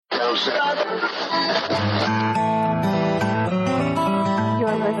You're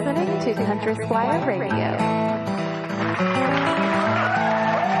listening to Country Squire Radio.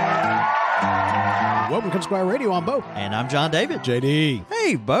 Welcome to Country Squire Radio. I'm Bo. And I'm John David. JD.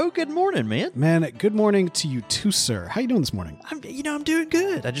 Hey, Bo. Good morning, man. Man, good morning to you too, sir. How you doing this morning? I'm doing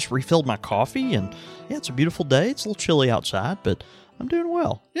good. I just refilled my coffee, and yeah, it's a beautiful day. It's a little chilly outside, but I'm doing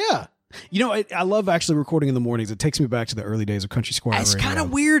well. Yeah. You know, I love actually recording in the mornings. It takes me back to the early days of Country Squire Radio. It's kind of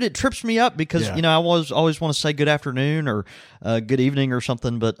weird. It trips me up because, I always want to say good afternoon or good evening or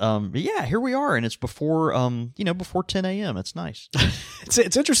something. But yeah, here we are. And it's before, before 10 a.m. It's nice.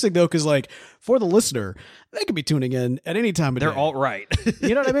 It's interesting, though, because, like, for the listener, they could be tuning in at any time of day. They're all right.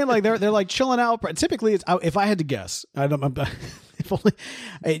 You know what I mean? Like, they're like chilling out. Typically, if I had to guess, if only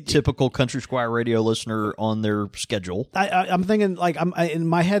typical Country Squire Radio listener on their schedule. I'm thinking, like, I'm in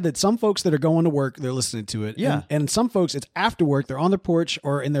my head that some folks that are going to work, they're listening to it. Yeah. And some folks, it's after work, they're on their porch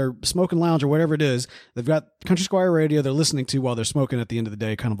or in their smoking lounge or whatever it is. They've got Country Squire Radio they're listening to while they're smoking at the end of the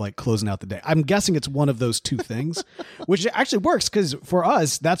day, kind of like closing out the day. I'm guessing it's one of those two things, which actually works because for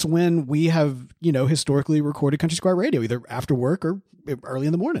us, that's when we have, historically recorded Country Squire Radio, either after work or early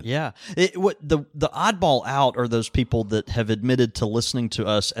in the morning. Yeah. The oddball out are those people that have admitted to listening to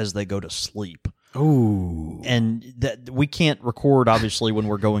us as they go to sleep. Oh. And that we can't record, obviously, when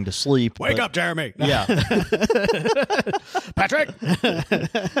we're going to sleep. Wake up, Jeremy. Yeah. Patrick.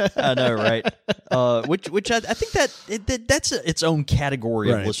 I know, right? Which I think that's its own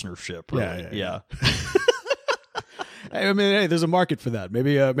category of listenership. Really. Yeah. Hey, there's a market for that.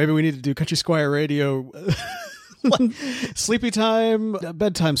 Maybe we need to do Country Squire Radio. Sleepy time,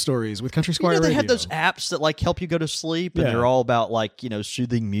 bedtime stories with Country Squire Radio. They have those apps that like help you go to sleep, and they're all about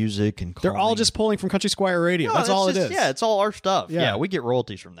soothing music and calming. They're all just pulling from Country Squire Radio. No, that's all it is. Yeah, it's all our stuff. Yeah, we get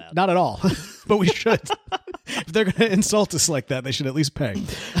royalties from that. Not at all, but we should. If they're going to insult us like that, they should at least pay.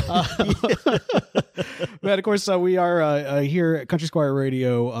 But of course, we are here at Country Squire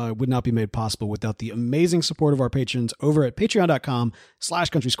Radio. Would not be made possible without the amazing support of our patrons over at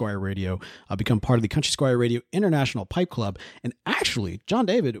patreon.com/Country Squire Radio. Become part of the Country Squire Radio International Pipe Club. And actually, John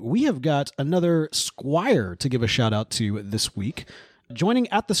David, we have got another Squire to give a shout out to this week. Joining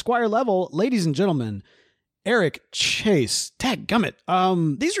at the Squire level, ladies and gentlemen, Eric Chase. Dadgummit.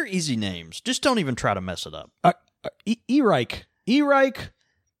 These are easy names. Just don't even try to mess it up. Erich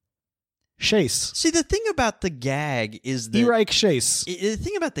Chase. See, the thing about the gag is that Erich Chase. The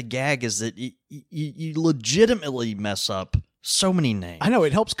thing about the gag is that you legitimately mess up so many names. I know,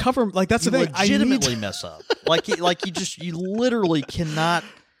 it helps cover. Like, that's the thing. Legitimately mess up. You literally cannot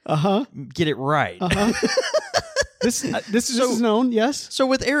get it right. This is known, yes. So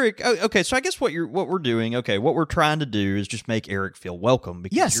with Eric, okay. So I guess what we're doing, what we're trying to do is just make Eric feel welcome.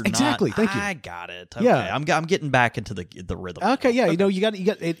 Because yes, you're exactly. Not, Thank you. I got it. Okay. Yeah, I'm getting back into the rhythm. Okay, yeah. Okay. You got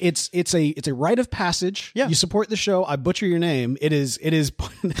it. It's a rite of passage. Yeah. You support the show. I butcher your name. It is.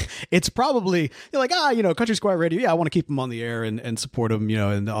 It's probably you're like Country Squire Radio. Yeah, I want to keep them on the air and support them.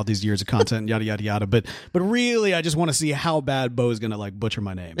 And all these years of content, yada yada yada. But really, I just want to see how bad Bo is gonna butcher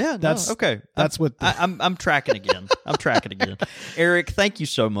my name. Yeah, that's okay. That's what I'm tracking again. I'm tracking again. Eric, thank you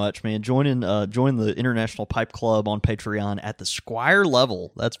so much, man. Join the International Pipe Club on Patreon at the Squire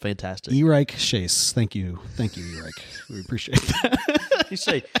level. That's fantastic. Erich Chase. Thank you, Erich. We appreciate that. You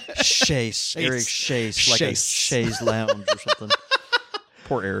say Chase, Eric Chase, like a Chaise Lounge or something.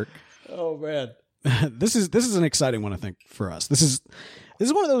 Poor Eric. Oh man, this is an exciting one, I think, for us. This is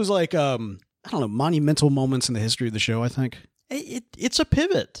one of those monumental moments in the history of the show, I think. It's a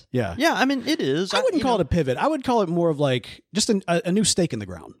pivot. Yeah. Yeah, I mean, it is. I wouldn't call it a pivot. I would call it more of like just a new stake in the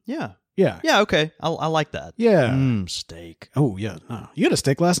ground. Yeah. Yeah. Yeah, okay. I like that. Yeah. Steak. Oh, yeah. You had a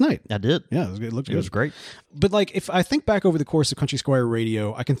steak last night. I did. Yeah, it looked good. It was great. But if I think back over the course of Country Squire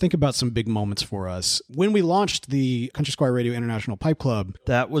Radio, I can think about some big moments for us. When we launched the Country Squire Radio International Pipe Club.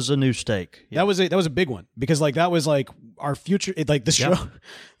 That was a new steak. Yeah. That was a big one because that was our future. This show,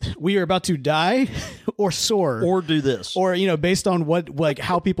 we are about to die or soar. Or do this. Or, based on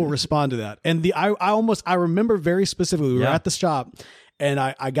how people respond to that. And I remember very specifically, we were at the shop. And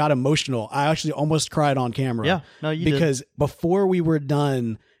I got emotional. I actually almost cried on camera. Yeah, no, you did. Because before we were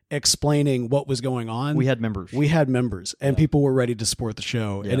done explaining what was going on, we had members, and people were ready to support the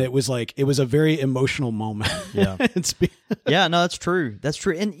show. Yeah. And it was a very emotional moment. Yeah. Yeah, no, that's true. That's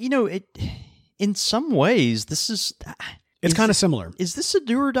true. And in some ways, it's kind of similar. Is this a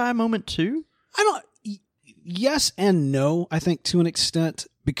do or die moment too? Yes and no, I think, to an extent,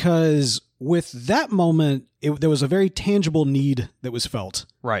 because with that moment, there was a very tangible need that was felt.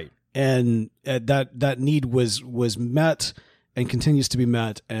 Right. And that need was met and continues to be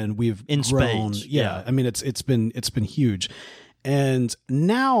met, and we've in grown. spades. Yeah. I mean, it's been huge. And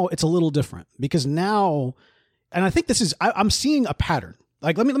now it's a little different because now, and I think this is, I'm seeing a pattern.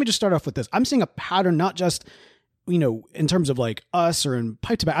 Like, let me just start off with this. I'm seeing a pattern, not just, in terms of like us or in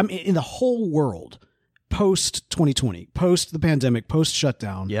pipe tobacco. I'm in the whole world. Post 2020, post the pandemic, post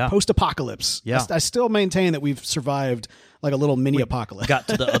shutdown, post apocalypse. Yeah. I still maintain that we've survived like a little mini apocalypse. Got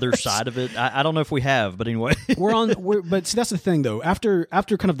to the other side of it. I don't know if we have, but anyway, but see, that's the thing though. After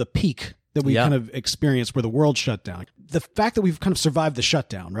kind of the peak that we kind of experienced where the world shut down, the fact that we've kind of survived the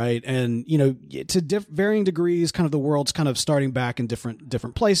shutdown, right? And, to varying degrees, kind of the world's kind of starting back in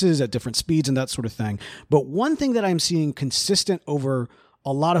different places at different speeds and that sort of thing. But one thing that I'm seeing consistent over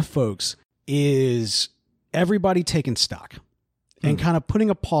a lot of folks is everybody taking stock and kind of putting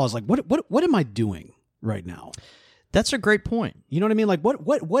a pause. Like, what am I doing right now? That's a great point. You know what I mean? Like,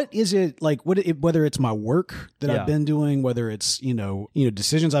 what is it like? Whether it's my work that I've been doing, whether it's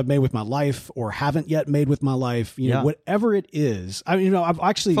decisions I've made with my life or haven't yet made with my life, whatever it is. I mean, I've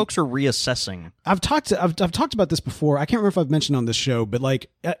actually folks are reassessing. I've talked about this before. I can't remember if I've mentioned on this show, but like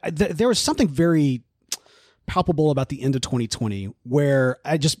there was something very palpable about the end of 2020 where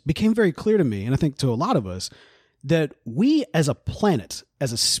it just became very clear to me, and I think to a lot of us, that we as a planet,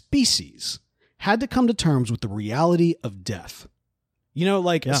 as a species, had to come to terms with the reality of death.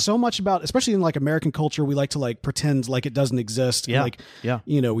 So much about, especially in like American culture, we like to like pretend like it doesn't exist. Yeah.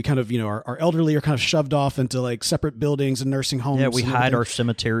 We kind of, our elderly are kind of shoved off into like separate buildings and nursing homes. Yeah, we hide our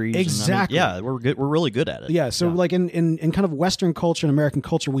cemeteries. Exactly. We're good. We're really good at it. Yeah. So like in kind of Western culture and American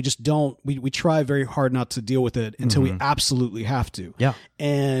culture, we just don't, we try very hard not to deal with it until we absolutely have to. Yeah.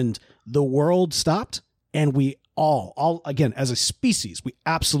 And the world stopped and we all again, as a species, we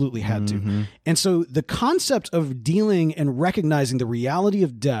absolutely had to. And so the concept of dealing and recognizing the reality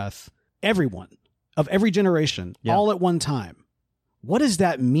of death, everyone of every generation, all at one time, what does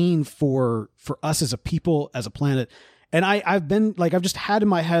that mean for us as a people, as a planet? And I've just had in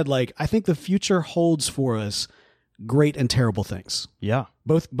my head, like, I think the future holds for us great and terrible things. Yeah.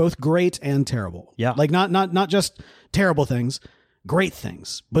 Both great and terrible. Yeah. Like not just terrible things, great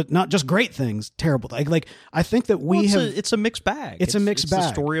things, but not just great things, terrible. Like I think that it's a mixed bag. It's a mixed bag. It's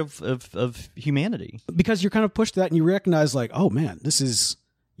the story of humanity. Because you're kind of pushed to that and you recognize like, oh man, this is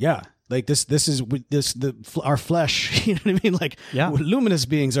our flesh. You know what I mean? Like, luminous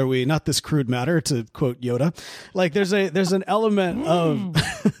beings are we, not this crude matter, to quote Yoda. Like there's an element of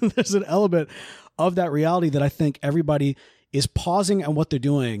that reality that I think everybody is pausing on what they're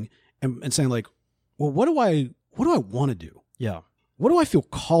doing and saying like, well, what do I want to do? Yeah. What do I feel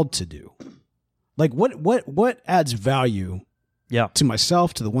called to do? Like what adds value to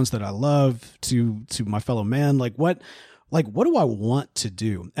myself, to the ones that I love, to my fellow man? Like what do I want to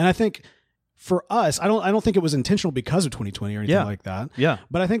do? And I think for us, I don't think it was intentional because of 2020 or anything like that. Yeah.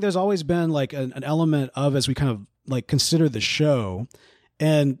 But I think there's always been like an element of, as we kind of like consider the show,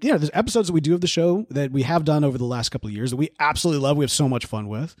 and there's episodes that we do of the show that we have done over the last couple of years that we absolutely love. We have so much fun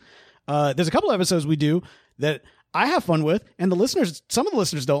with. There's a couple of episodes we do that I have fun with, and some of the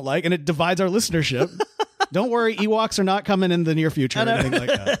listeners don't like, and it divides our listenership. Don't worry, Ewoks are not coming in the near future or anything like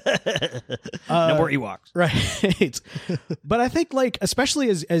that. No more Ewoks. Right. But I think like, especially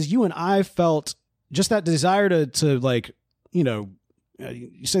as you and I felt just that desire to like, you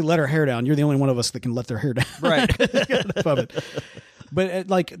say let our hair down. You're the only one of us that can let their hair down. Right. But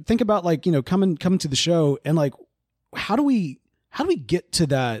like, think about like, coming to the show and like, how do we get to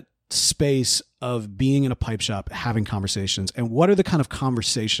that space of being in a pipe shop, having conversations, and what are the kind of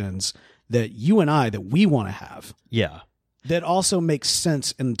conversations that you and I, that we want to have? Yeah. That also makes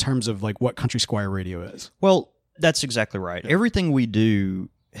sense in terms of like what Country Squire Radio is. Well, that's exactly right. Everything we do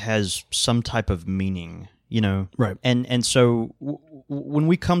has some type of meaning, Right. And so when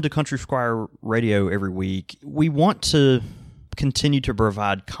we come to Country Squire Radio every week, we want to continue to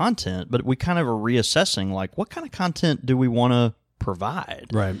provide content, but we kind of are reassessing like, what kind of content do we want to provide?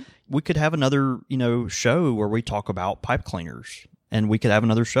 Right. We could have another, show where we talk about pipe cleaners, and we could have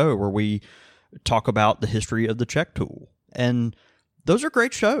another show where we talk about the history of the check tool. And those are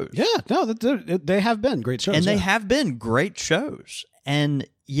great shows. Yeah, no, they have been great shows. And they have been great shows. And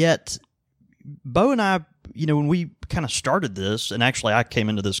yet, Bo and I, when we kind of started this, and actually I came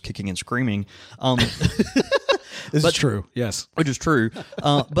into this kicking and screaming. This is true, yes. Which is true.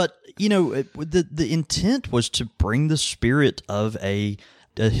 But, the intent was to bring the spirit of a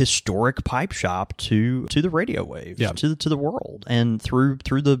historic pipe shop to the radio waves, to the world, and through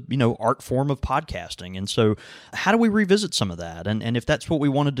the art form of podcasting. And so how do we revisit some of that? And if that's what we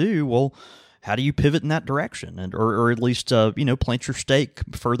want to do, well, how do you pivot in that direction, and or at least plant your stake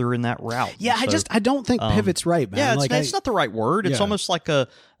further in that route? Yeah, I don't think pivot's right, man. Yeah, it's not the right word. It's almost like a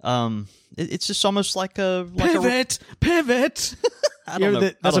It's just almost like a pivot. I don't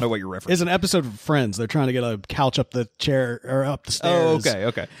know. I don't know what you're referencing. It's an episode of Friends. They're trying to get a couch up the chair or up the stairs. Oh,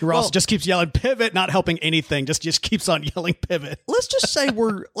 okay. Ross just keeps yelling pivot, not helping anything. Just keeps on yelling pivot. Let's just say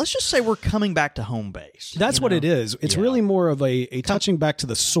we're coming back to home base. That's what it is. It's really more of a touching back to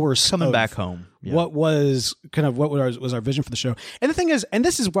the source. Coming back home. Yeah. What was our vision for the show. And the thing is, and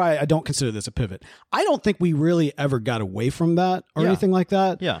this is why I don't consider this a pivot. I don't think we really ever got away from that or anything like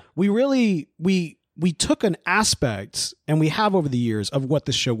that. Yeah. We took an aspect, and we have over the years, of what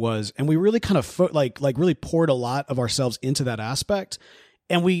this show was, and we really kind of really poured a lot of ourselves into that aspect.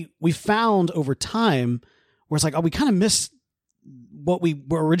 And we found over time where it's like, oh, we kind of missed what we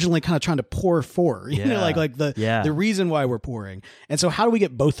were originally kind of trying to pour for, you know, like the reason why we're pouring. And so how do we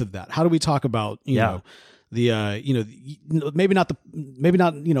get both of that? How do we talk about, you know, maybe not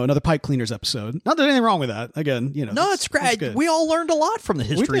another pipe cleaners episode. Not that there's anything wrong with that. Again, you know, no, it's great. We all learned a lot from the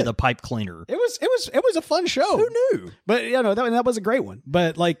history of the pipe cleaner. It was a fun show. Who knew? But you know, that was a great one.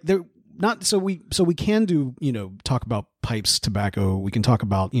 But like we can do, you know, talk about pipes, tobacco. We can talk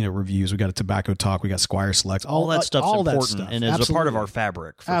about, you know, reviews. We got a tobacco talk. We got Squire Selects. All that stuff's important that stuff. And is a part of our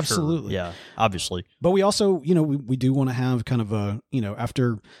fabric. For Absolutely. Sure. Yeah, obviously. But we also, you know, we do want to have kind of a, you know,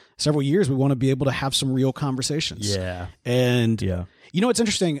 after several years, we want to be able to have some real conversations. Yeah. And, you know, it's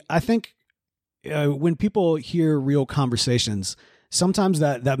interesting. I think when people hear real conversations, sometimes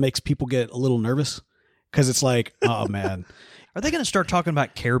that makes people get a little nervous because it's like, oh, man. Are they going to start talking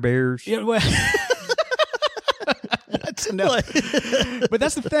about Care Bears? Yeah, well, no. But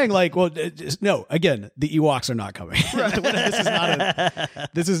that's the thing. Like, well, no. Again, the Ewoks are not coming.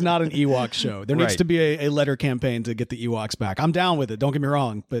 This is not an Ewok show. There needs to be a letter campaign to get the Ewoks back. I'm down with it. Don't get me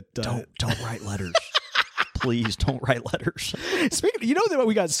wrong, but don't write letters. Please don't write letters. Speaking, you know that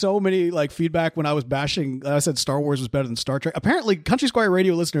we got so many like feedback when I was bashing. I said Star Wars was better than Star Trek. Apparently, Country Squire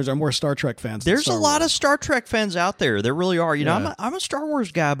Radio listeners are more Star Trek fans. There's than a lot of Star Trek fans out there. There really are. You know, I'm a Star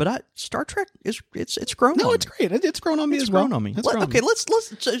Wars guy, but Star Trek is it's grown. No, on it's great. It's grown on me as well. Grown on me. Let's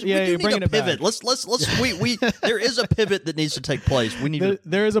we need a pivot. Let's we there is a pivot that needs to take place. We need.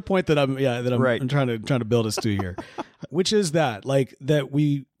 There is a point that I'm trying to build us to here, which is that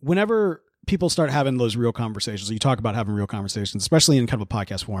whenever people start having those real conversations. You talk about having real conversations, especially in kind of a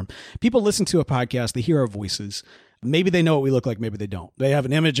podcast form. People listen to a podcast, they hear our voices. Maybe they know what we look like, maybe they don't. They have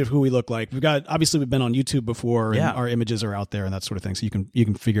an image of who we look like. We've been on YouTube before, and our images are out there and that sort of thing. So you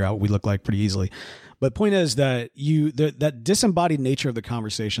can figure out what we look like pretty easily. But point is that that disembodied nature of the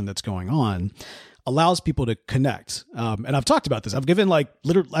conversation that's going on allows people to connect. And I've talked about this. I've given like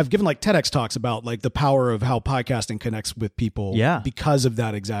TEDx talks about like the power of how podcasting connects with people because of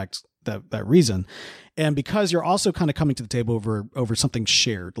that exact that reason. And because you're also kind of coming to the table over something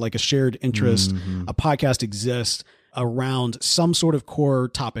shared, like a shared interest. A podcast exists around some sort of core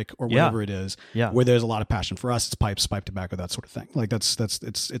topic or whatever it is, where there's a lot of passion. For us, it's pipes, pipe tobacco, that sort of thing. Like it's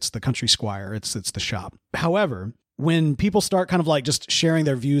the Country Squire, it's the shop. However, when people start kind of like just sharing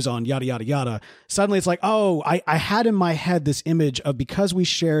their views on yada, yada, yada, suddenly it's like, oh, I had in my head this image of, because we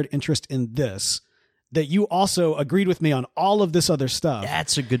shared interest in this, that you also agreed with me on all of this other stuff.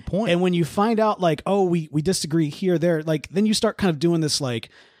 That's a good point. And when you find out like, oh, we disagree here, there, like, then you start kind of doing this like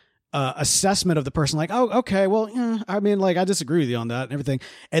assessment of the person, like, oh, okay, well, I mean, like, I disagree with you on that and everything.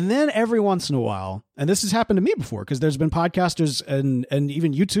 And then every once in a while, and this has happened to me before, because there's been podcasters and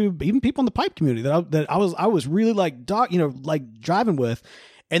even YouTube, even people in the pipe community that I was really like driving with,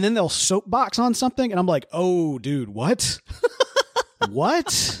 and then they'll soapbox on something, and I'm like, oh, dude, what?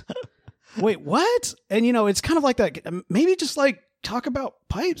 What? Wait, what? And it's kind of like that. Maybe just like talk about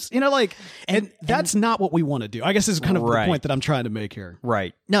pipes, like, and that's not what we want to do. I guess is kind of the point that I'm trying to make here.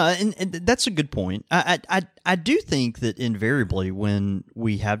 Right. No, and that's a good point. I do think that invariably when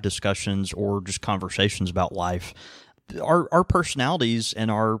we have discussions or just conversations about life, our personalities and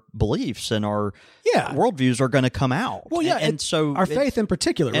our beliefs and our worldviews are going to come out. Well, yeah, and so our faith in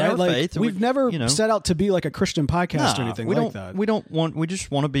particular, right? Like faith, we've never set out to be like a Christian podcast or anything like that. We just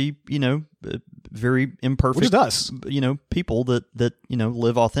want to be, very imperfect, which is us, people that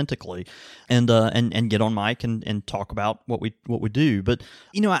live authentically and get on mic and talk about what we do. But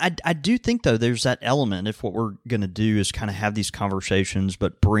I do think though there's that element, if what we're going to do is kind of have these conversations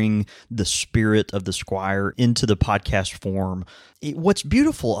but bring the spirit of the Squire into the podcast form. What's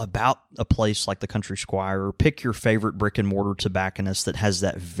beautiful about a place like the Country Squire, or pick your favorite brick and mortar tobacconist that has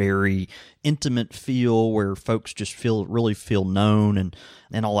that very intimate feel where folks just really feel known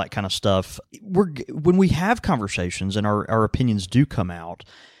and all that kind of stuff. When we have conversations and our opinions do come out,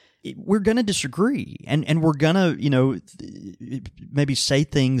 we're going to disagree, and we're going to, maybe say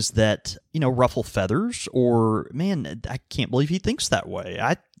things that, ruffle feathers, or, man, I can't believe he thinks that way.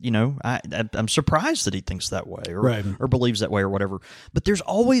 I'm surprised that he thinks that way, or believes that way, or whatever. But there's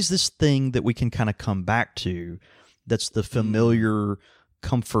always this thing that we can kind of come back to that's the familiar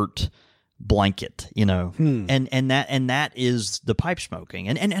comfort blanket, and that is the pipe smoking,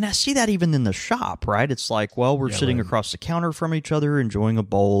 and I see that even in the shop, right? It's like, well, we're sitting across the counter from each other, enjoying a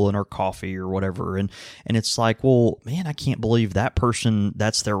bowl and our coffee or whatever, and it's like, well, man, I can't believe that person,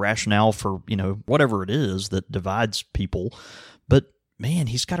 that's their rationale for whatever it is that divides people, but man,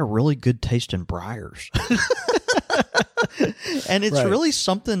 he's got a really good taste in briars. And it's really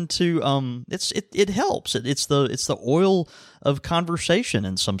something to it helps. It's the oil of conversation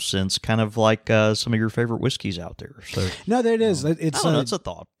in some sense, kind of like some of your favorite whiskeys out there. So no, there it is. It's a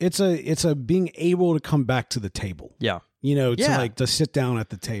thought. It's a being able to come back to the table. Yeah. To sit down at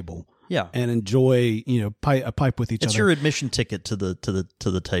the table. Yeah, and enjoy a pipe with each other. It's your admission ticket to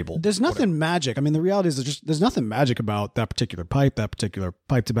the table. There's nothing magic. I mean, the reality is there's nothing magic about that particular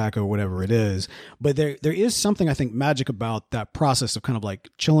pipe tobacco, whatever it is. But there is something, I think, magic about that process of kind of like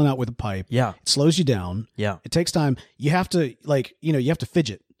chilling out with a pipe. Yeah, it slows you down. Yeah, it takes time. You have to you have to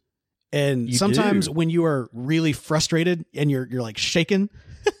fidget, and sometimes when you are really frustrated and you're like shaking,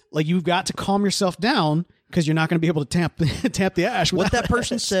 like you've got to calm yourself down. Because you're not going to be able to tamp the ash. What that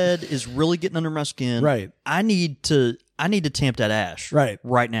person said is really getting under my skin. Right. I need to tamp that ash.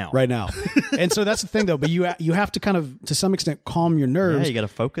 Right now. And so that's the thing, though. But you have to kind of, to some extent, calm your nerves. Yeah, you got to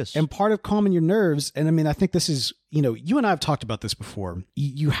focus. And part of calming your nerves, and I mean, I think this is, you and I have talked about this before.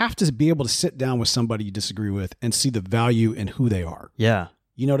 You have to be able to sit down with somebody you disagree with and see the value in who they are. Yeah.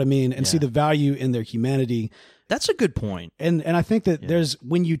 You know what I mean? And see the value in their humanity. That's a good point. And I think that there's,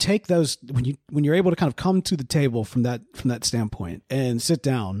 when you take those, when you're able to kind of come to the table from that standpoint and sit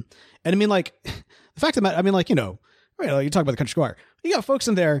down, and I mean, like, the fact of the matter, I mean, like, you talk about the Country Squire, you got folks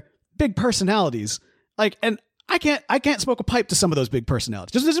in there, big personalities, like, and I can't smoke a pipe to some of those big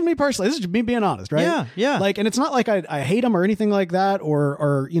personalities. This is me personally. This is me being honest, right? Yeah, yeah. Like, and it's not like I hate them or anything like that,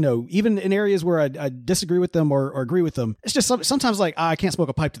 or even in areas where I disagree with them or agree with them. It's just sometimes like, I can't smoke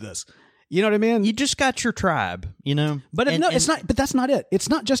a pipe to this. You know what I mean? You just got your tribe, But it's not. But that's not it. It's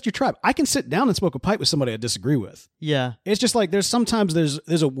not just your tribe. I can sit down and smoke a pipe with somebody I disagree with. Yeah. It's just like there's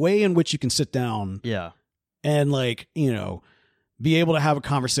a way in which you can sit down. Yeah. And be able to have a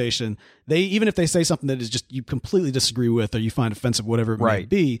conversation. Even if they say something that is just you completely disagree with or you find offensive, whatever it might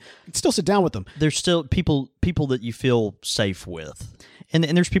be, you can still sit down with them. There's still people that you feel safe with. And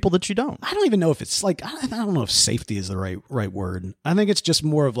there's people that you don't. I don't even know if it's like, I don't know if safety is the right word. I think it's just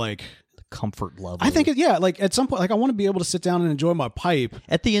more of like comfort level. I think like at some point, like I want to be able to sit down and enjoy my pipe.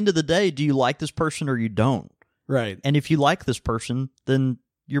 At the end of the day, do you like this person or you don't? Right. And if you like this person, then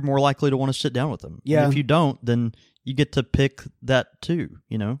you're more likely to want to sit down with them. Yeah. And if you don't, then you get to pick that too,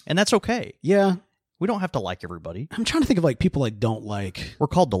 and that's okay. Yeah. We don't have to like everybody. I'm trying to think of like people I don't like. We're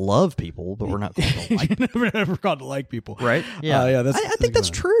called to love people, but we're not called to like people. We're never called to like people. Right? Yeah. Yeah. I think that's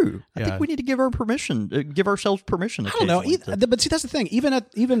true. I think we need to give ourselves permission. I don't know. But see, that's the thing.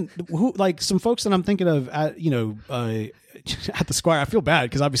 Even who, like some folks that I'm thinking of at, at the Squire, I feel bad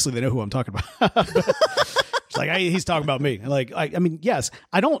because obviously they know who I'm talking about. It's like, he's talking about me. Like, I mean, yes,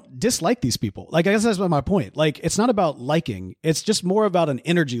 I don't dislike these people. Like, I guess that's my point. Like, it's not about liking. It's just more about an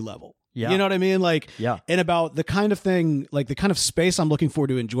energy level. Yeah. You know what I mean? Like, yeah. And about the kind of thing, like the kind of space I'm looking for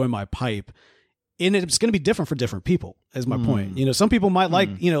to enjoy my pipe. And it's going to be different for different people, is my point. Some people might like,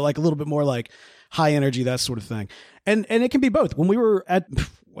 like a little bit more like high energy, that sort of thing. And it can be both. When we were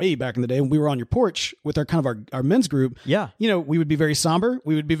way back in the day, when we were on your porch with our kind of our men's group, we would be very somber.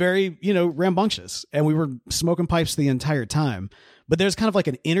 We would be very, rambunctious, and we were smoking pipes the entire time. But there's kind of like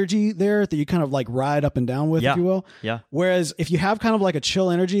an energy there that you kind of like ride up and down with, if you will. Yeah. Whereas if you have kind of like a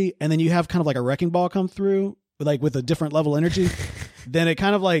chill energy and then you have kind of like a wrecking ball come through, like with a different level energy, then it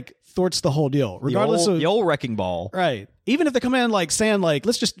kind of like thwarts the whole deal. Regardless of the old wrecking ball. Right. Even if they come in like saying like,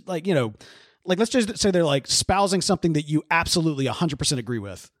 let's just like, let's just say they're like espousing something that you absolutely 100% agree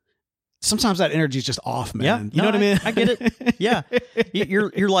with. Sometimes that energy is just off, man. Yeah, you know what I mean? I get it. Yeah.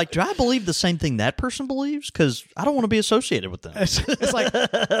 You're like, do I believe the same thing that person believes? Because I don't want to be associated with them. It's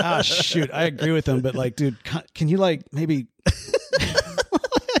like, shoot, I agree with them, but like, dude, can you like maybe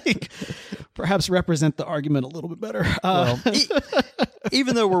like perhaps represent the argument a little bit better?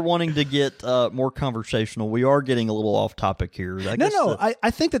 Even though we're wanting to get more conversational, we are getting a little off topic here. I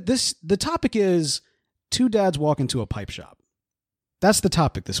think that the topic is two dads walk into a pipe shop. That's the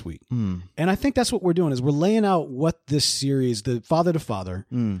topic this week. And I think that's what we're doing is we're laying out what this series, the Father to Father,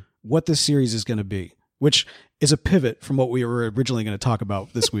 what this series is going to be. which is a pivot from what we were originally going to talk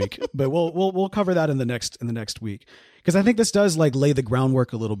about this week. But we'll cover that in the next week, because I think this does like lay the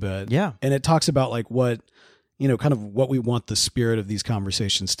groundwork a little bit. Yeah. And it talks about like what, kind of what we want the spirit of these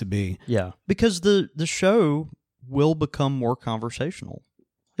conversations to be. Yeah. Because the show will become more conversational.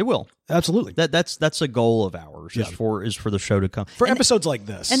 It will. Absolutely. That's a goal of ours, is for the show to come. For episodes like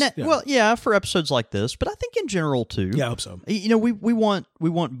this. And for episodes like this, but I think in general too. Yeah, I hope so. We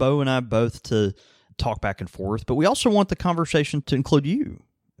want Bo and I both to talk back and forth, but we also want the conversation to include you,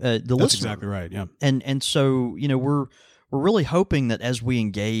 the listener. That's exactly right. Yeah. And so, we're really hoping that as we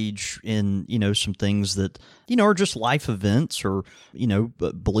engage in, some things that, are just life events or,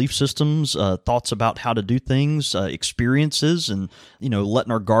 belief systems, thoughts about how to do things, experiences, and,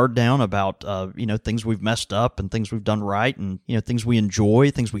 letting our guard down about, things we've messed up and things we've done right and, things we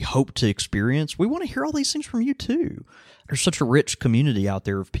enjoy, things we hope to experience. We want to hear all these things from you too. There's such a rich community out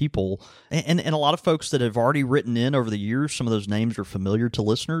there of people and a lot of folks that have already written in over the years. Some of those names are familiar to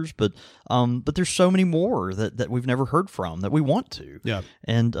listeners, but there's so many more that we've never heard from that we want to. Yeah.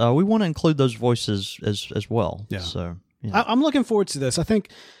 And we want to include those voices as well. Yeah. So I'm looking forward to this. I think,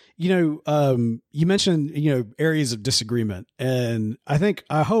 you mentioned, areas of disagreement, and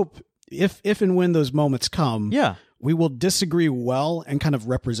I hope if and when those moments come, we will disagree well and kind of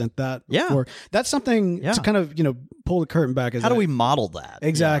represent that. Yeah. That's something to kind of, pull the curtain back. How do we model that?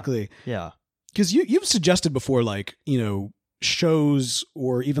 Exactly. Yeah. Because you've suggested before, like, shows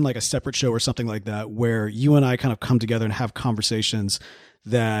or even like a separate show or something like that, where you and I kind of come together and have conversations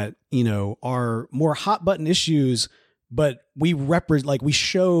that, are more hot button issues, but we we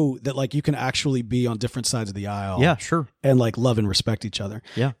show that like you can actually be on different sides of the aisle. Yeah, sure. And like love and respect each other.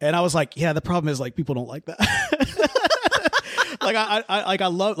 Yeah. And I was like, yeah, the problem is like people don't like that.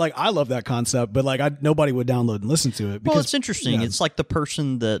 I love that concept, but nobody would download and listen to it. Because, it's interesting. It's like the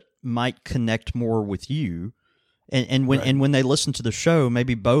person that might connect more with you, and when they listen to the show,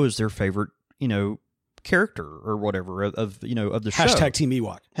 maybe Bo is their favorite, character or whatever of the show. Hashtag Team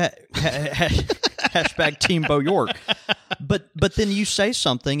Ewok. Hashtag Team Bo York. But then you say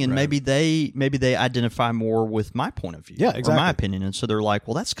something, and maybe they identify more with my point of view, exactly, or my opinion, and so they're like,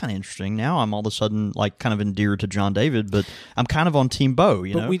 well, that's kind of interesting. Now I'm all of a sudden like kind of endeared to John David, but I'm kind of on Team Bo.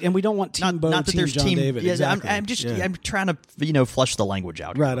 We don't want Team Bo. Not that team there's John Team David. Yeah, exactly. I'm trying to flush the language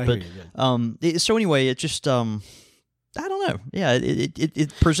out. Right. Here. I hear you. So anyway, it just I don't know. Yeah,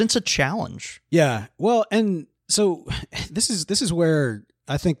 it presents a challenge. Yeah. Well, and so this is where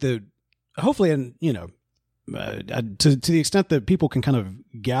I think that hopefully, and to the extent that people can kind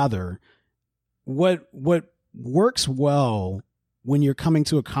of gather what works well when you're coming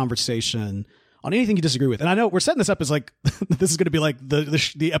to a conversation on anything you disagree with. And I know we're setting this up as like this is going to be like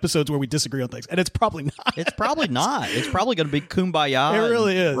the episodes where we disagree on things, and it's probably not. It's probably not. It's probably going to be kumbaya. It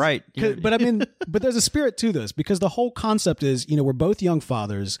really is, right? But I mean, but there's a spirit to this, because the whole concept is, we're both young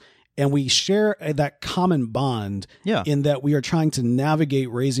fathers, and we share that common bond in that we are trying to navigate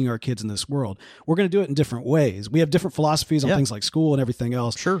raising our kids in this world. We're going to do it in different ways. We have different philosophies on things like school and everything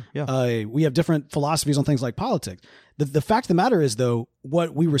else. Sure. Yeah. We have different philosophies on things like politics. The fact of the matter is, though,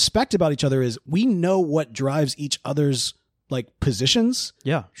 what we respect about each other is we know what drives each other's like positions.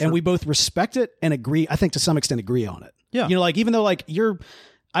 Yeah. Sure. And we both respect it and agree, I think to some extent agree on it. Yeah. Like even though like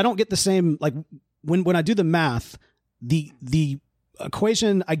I don't get the same, like when I do the math, the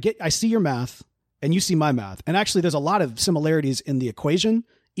equation, I see your math and you see my math. And actually there's a lot of similarities in the equation,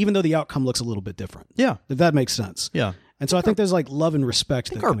 even though the outcome looks a little bit different. Yeah. If that makes sense. Yeah. And so I think there's like love and respect.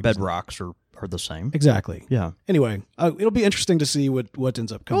 I think our bedrocks are the same. Exactly. Yeah. Anyway, it'll be interesting to see what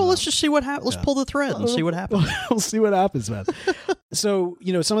ends up coming. Well, let's just see what happens. Let's pull the thread and see what happens. We'll see what happens, man. So,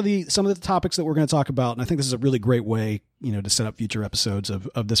 some of the topics that we're going to talk about, and I think this is a really great way, to set up future episodes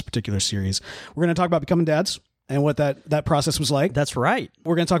of this particular series. We're going to talk about becoming dads and what that process was like. That's right.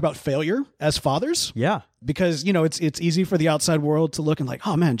 We're going to talk about failure as fathers. Yeah. Because, it's easy for the outside world to look and like,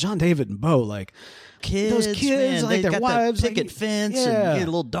 oh man, John David and Bo, like those kids, man, like they their got wives, the picket fence and get a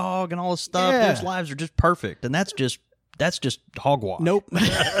little dog and all this stuff. Yeah. Those lives are just perfect. And that's just hogwash. Nope.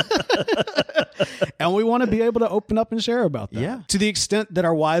 And we want to be able to open up and share about that. Yeah. To the extent that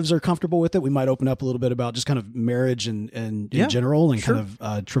our wives are comfortable with it, we might open up a little bit about just kind of marriage and in general, and kind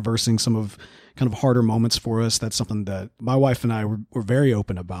of traversing some of kind of harder moments for us. That's something that my wife and I were very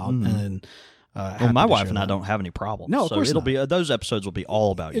open about. And well, my wife and I don't have any problems. No, of course it'll not. be those episodes will be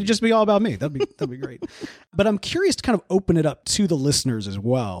all about you. It'd just be all about me. That'd be great. But I'm curious to kind of open it up to the listeners as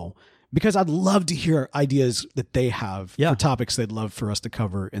well, because I'd love to hear ideas that they have for topics they'd love for us to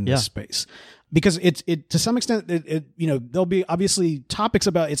cover in this space. Because it to some extent, there'll be obviously topics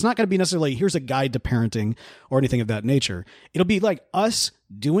about, it's not going to be necessarily here's a guide to parenting or anything of that nature. It'll be like us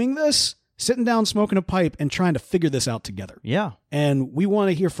doing this, sitting down, smoking a pipe, and trying to figure this out together. Yeah. And we want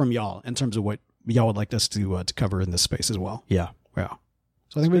to hear from y'all in terms of what y'all would like us to cover in this space as well. Yeah. Yeah.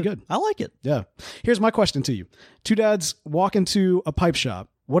 So I think we're good. I like it. Yeah. Here's my question to you. Two dads walk into a pipe shop.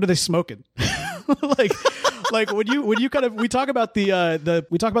 What are they smoking? like when you kind of, we talk about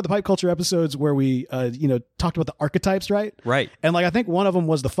the pipe culture episodes where we talked about the archetypes, right? Right. And like I think one of them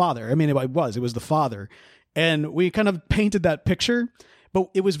was the father. I mean, it was the father. And we kind of painted that picture. But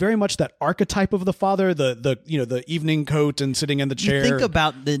it was very much that archetype of the father, the evening coat and sitting in the chair. You think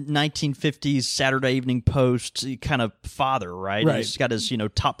about the 1950s Saturday Evening Post kind of father, right? Right. He's got his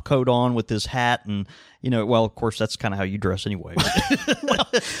top coat on with his hat, and well, of course, that's kind of how you dress anyway.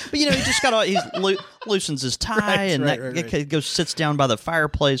 But he just got he loosens his tie and goes sits down by the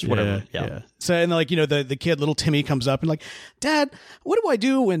fireplace, whatever. Yeah. So and the kid, little Timmy, comes up and like, Dad, what do I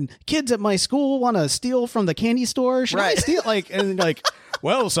do when kids at my school want to steal from the candy store? Should I steal?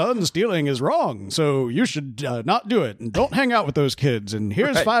 Well, son, stealing is wrong, so you should not do it, and don't hang out with those kids. And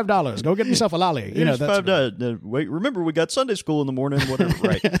here's $5. Go get yourself a lolly. Here's $5. Wait, remember we got Sunday school in the morning. Whatever.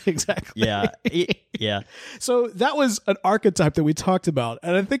 Right? Exactly. Yeah. Yeah. So that was an archetype that we talked about,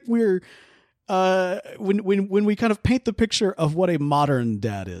 and I think we're when we kind of paint the picture of what a modern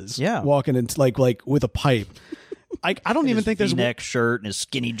dad is. Yeah. Walking into like with a pipe. I don't even think there's V-neck shirt and his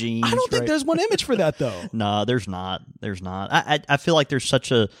skinny jeans. I don't think there's one image for that though. No, there's not. There's not. I feel like there's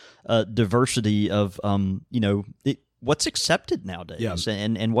such a diversity of what's accepted nowadays,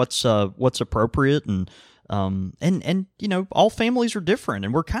 and what's appropriate, and all families are different,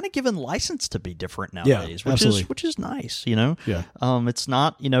 and we're kind of given license to be different nowadays, which is nice. Yeah. It's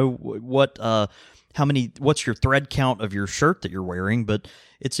not what's your thread count of your shirt that you're wearing, but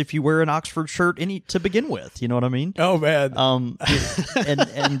it's if you wear an Oxford shirt to begin with. You know what I mean? Oh man. And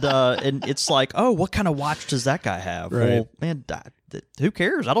it's like, oh, what kind of watch does that guy have? Right. Well, man, who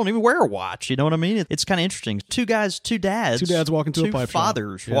cares? I don't even wear a watch. You know what I mean? It's kind of interesting. Two dads walk into a pipe shop. Two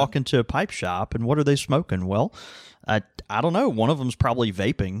fathers walk into a pipe shop, and what are they smoking? Well, I don't know. One of them's probably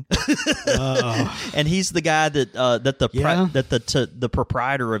vaping, and he's the guy that the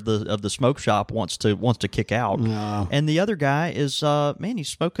proprietor of the smoke shop wants to kick out. And the other guy is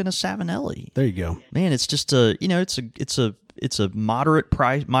he's smoking a Savinelli. There you go. Man, it's just it's a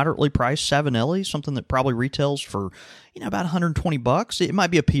moderately priced Savinelli, something that probably retails for about $120. It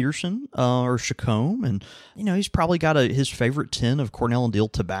might be a Peterson or Chacombe, and he's probably got his favorite tin of Cornell and Diehl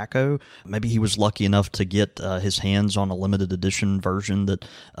tobacco. Maybe he was lucky enough to get his hands on a limited edition version that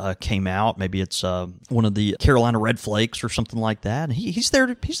came out. Maybe it's one of the Carolina Red Flakes or something like that. And he's there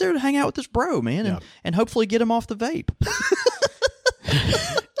to hang out with his bro, man, and hopefully get him off the vape.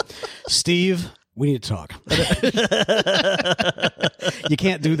 Steve, we need to talk. You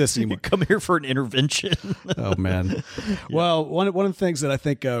can't do this anymore. Come here for an intervention. Oh, man. Yeah. Well, one of the things that I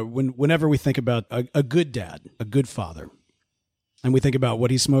think whenever we think about a good dad, a good father, and we think about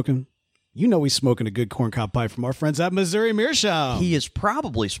what he's smoking, he's smoking a good corncob pipe from our friends at Missouri Meerschaum. He is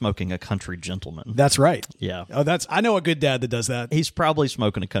probably smoking a country gentleman. That's right. Yeah. Oh, I know a good dad that does that. He's probably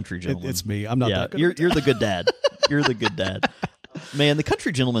smoking a country gentleman. It's me. I'm not that good. You're the good dad. You're the good dad. Man, the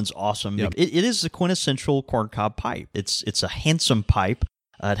country gentleman's awesome. Yep. It is the quintessential corncob pipe. It's a handsome pipe.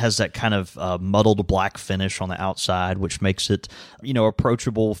 It has that kind of muddled black finish on the outside, which makes it,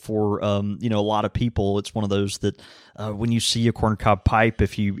 approachable for, a lot of people. It's one of those that when you see a corncob pipe,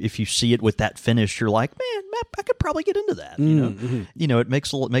 if you see it with that finish, you're like, man, I could probably get into that.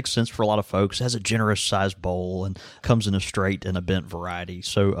 It makes sense for a lot of folks. It has a generous sized bowl and comes in a straight and a bent variety.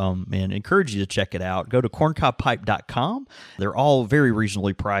 So, encourage you to check it out. Go to corncobpipe.com. They're all very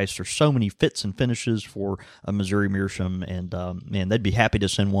reasonably priced. There's so many fits and finishes for a Missouri Meerschaum, and they'd be happy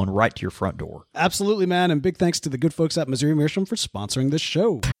to send one right to your front door. Absolutely, man. And big thanks to the good folks at Missouri Meerschaum for sponsoring this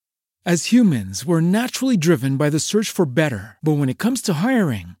show. As humans, we're naturally driven by the search for better. But when it comes to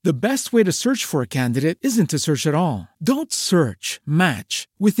hiring, the best way to search for a candidate isn't to search at all. Don't search, match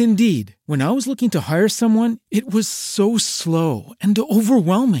with Indeed. When I was looking to hire someone, it was so slow and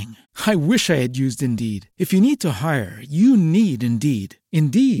overwhelming. I wish I had used Indeed. If you need to hire, you need Indeed.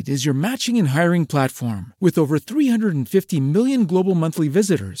 Indeed is your matching and hiring platform with over 350 million global monthly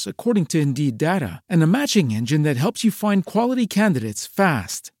visitors, according to Indeed data, and a matching engine that helps you find quality candidates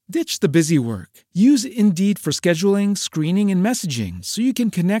fast. Ditch the busy work. Use Indeed for scheduling, screening, and messaging so you can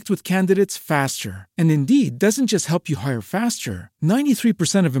connect with candidates faster. And Indeed doesn't just help you hire faster.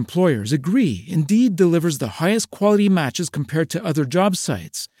 93% of employers agree Indeed delivers the highest quality matches compared to other job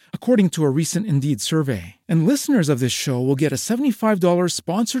sites, according to a recent Indeed survey. And listeners of this show will get a $75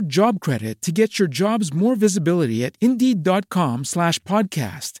 sponsored job credit to get your jobs more visibility at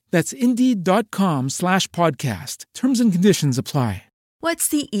Indeed.com/podcast. That's Indeed.com/podcast. Terms and conditions apply. What's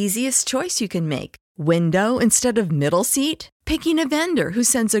the easiest choice you can make? Window instead of middle seat? Picking a vendor who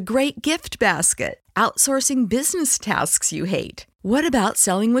sends a great gift basket? Outsourcing business tasks you hate? What about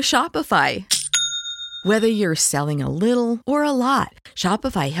selling with Shopify? Whether you're selling a little or a lot,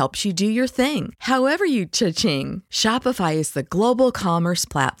 Shopify helps you do your thing, however you cha-ching. Shopify is the global commerce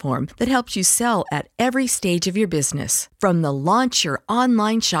platform that helps you sell at every stage of your business. From the launch your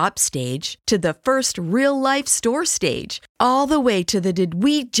online shop stage to the first real-life store stage, all the way to the did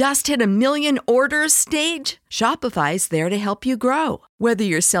we just hit 1 million orders stage. Shopify's there to help you grow. Whether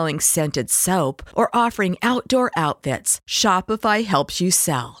you're selling scented soap or offering outdoor outfits, Shopify helps you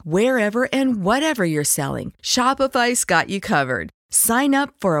sell. Wherever and whatever you're selling, Shopify's got you covered. Sign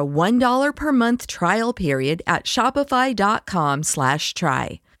up for a $1 per month trial period at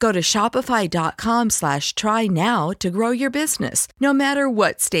shopify.com/try. Go to shopify.com/try now to grow your business, no matter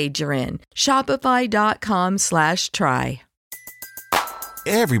what stage you're in. Shopify.com/try.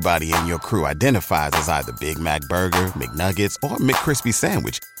 Everybody in your crew identifies as either Big Mac Burger, McNuggets, or McCrispy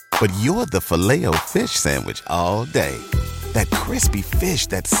Sandwich. But you're the Filet-O-Fish Sandwich all day. That crispy fish,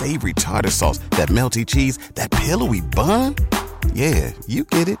 that savory tartar sauce, that melty cheese, that pillowy bun. Yeah, you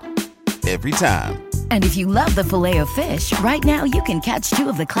get it. Every time. And if you love the Filet-O-Fish, right now you can catch 2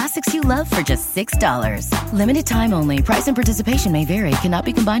 of the classics you love for just $6. Limited time only. Price and participation may vary. Cannot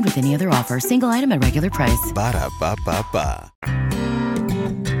be combined with any other offer. Single item at regular price. Ba-da-ba-ba-ba.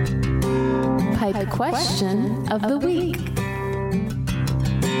 Pipe question of the week.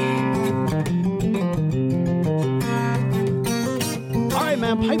 All right,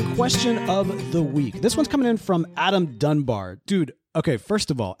 man. Pipe question of the week. This one's coming in from Adam Dunbar. Dude, okay,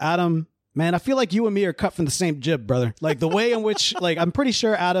 first of all, Adam, man, I feel like you and me are cut from the same jib, brother. Like the way in which, like, I'm pretty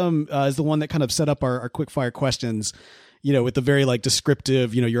sure Adam is the one that kind of set up our quick fire questions, you know, with the very like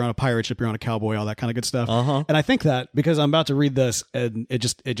descriptive, you know, you're on a pirate ship, you're on a cowboy, all that kind of good stuff. And I think that because I'm about to read this and it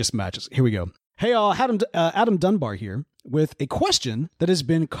just matches. Here we go. Hey all, Adam Dunbar here with a question that has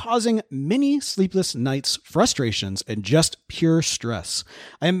been causing many sleepless nights, frustrations, and just pure stress.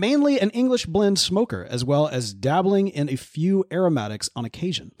 I am mainly an English blend smoker, as well as dabbling in a few aromatics on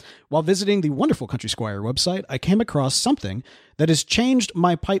occasion. While visiting the wonderful Country Squire website, I came across something that has changed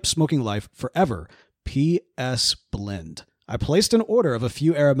my pipe smoking life forever. PS Blend. I placed an order of a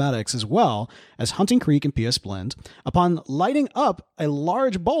few aromatics as well as Hunting Creek and PS Blend. Upon lighting up a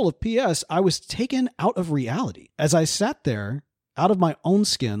large bowl of PS, I was taken out of reality. As I sat there, out of my own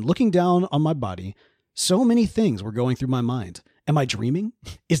skin, looking down on my body, so many things were going through my mind. Am I dreaming?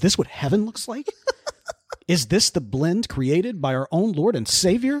 Is this what heaven looks like? Is this the blend created by our own Lord and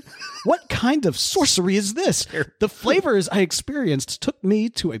Savior? What kind of sorcery is this? The flavors I experienced took me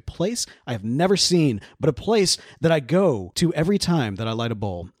to a place I have never seen, but a place that I go to every time that I light a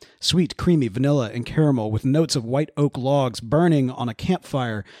bowl. Sweet, creamy vanilla and caramel with notes of white oak logs burning on a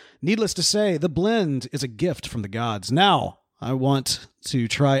campfire. Needless to say, the blend is a gift from the gods. Now, I want to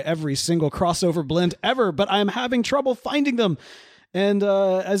try every single crossover blend ever, but I am having trouble finding them. And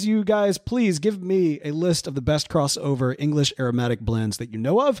as you guys, please give me a list of the best crossover English aromatic blends that you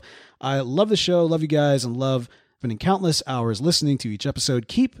know of. I love the show, love you guys, and love spending countless hours listening to each episode.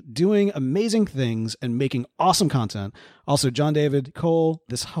 Keep doing amazing things and making awesome content. Also, John David Cole,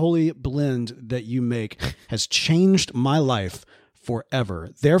 this holy blend that you make has changed my life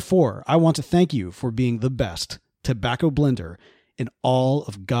forever. Therefore, I want to thank you for being the best tobacco blender in all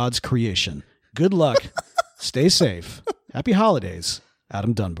of God's creation. Good luck. Stay safe. Happy holidays,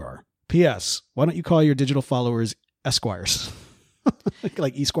 Adam Dunbar. P.S. Why don't you call your digital followers Esquires?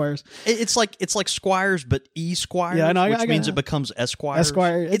 Like E-Squires? It's like Squires, but E-Squires, yeah, I know, which means it becomes Esquires.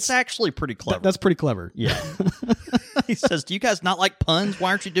 Esquire. It's actually pretty clever. That's pretty clever. Yeah. He says, do you guys not like puns? Why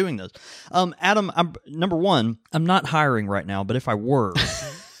aren't you doing this? Adam, number one, I'm not hiring right now, but if I were...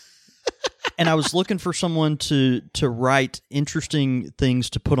 And I was looking for someone to write interesting things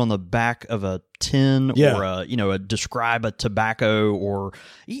to put on the back of a tin, or describe a tobacco, or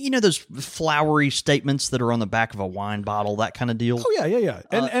those flowery statements that are on the back of a wine bottle, that kind of deal. Oh yeah.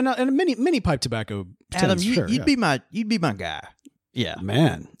 And many pipe tobacco. Adam, tins, you'd be my guy. Yeah,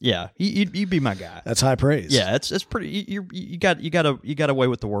 man. Yeah, you'd be my guy. That's high praise. Yeah, it's pretty. You got away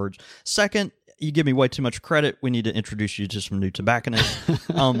with the words. Second, you give me way too much credit. We need to introduce you to some new tobacconists.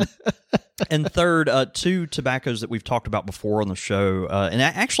 And third, 2 tobaccos that we've talked about before on the show. And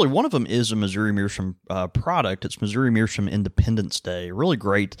actually, one of them is a Missouri Meerschaum product. It's Missouri Meerschaum Independence Day. Really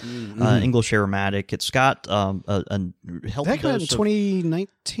great English aromatic. It's got a healthy dose. That came out in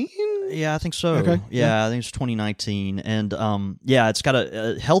 2019? Yeah, I think so. Okay. Yeah, I think it's 2019. And it's got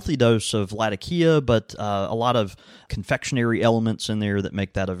a healthy dose of Latakia, but a lot of confectionery elements in there that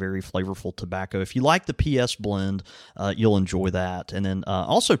make that a very flavorful tobacco. If you like the PS blend, you'll enjoy that. And then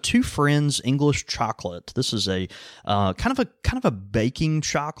also Two Friends English Chocolate. This is a kind of a baking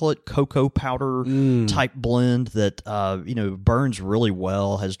chocolate cocoa powder type blend that burns really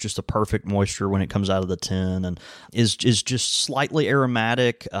well, has just a perfect moisture when it comes out of the tin, and is just slightly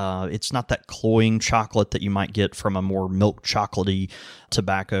aromatic. It's not that cloying chocolate that you might get from a more milk chocolatey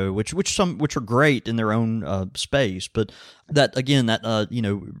tobacco, which are great in their own space, but that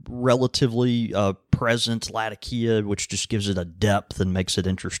relatively present Latakia, which just gives it a depth and makes it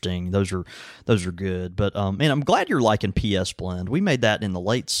interesting. Those are good. But man, I'm glad you're liking PS Blend. We made that in the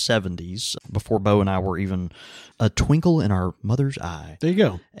late 70s, before Bo and I were even a twinkle in our mother's eye. There you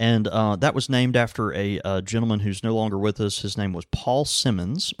go. And that was named after a gentleman who's no longer with us. His name was Paul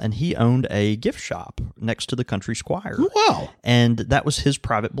Simmons, and he owned a gift shop next to the Country Squire. Wow! And that was his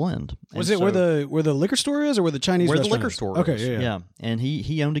private blend. Was it where the liquor store is, or where the Chinese where restaurant the liquor is? store Okay, is? yeah. And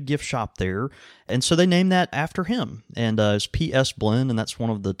he owned a gift shop there, and so they named that after him. And it's PS Blend, and that's one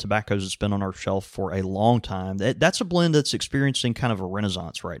of the tobaccos that's been on our shelf for a long time. That's a blend that's experiencing kind of a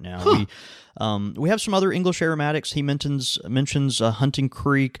renaissance right now. Huh. We have some other English aromatics. He mentions Hunting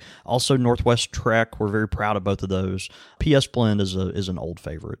Creek, also Northwest Trek. We're very proud of both of those. PS Blend is an old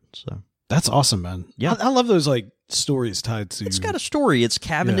favorite. So that's awesome, man. Yeah, I love those stories tied to. It's got a story. It's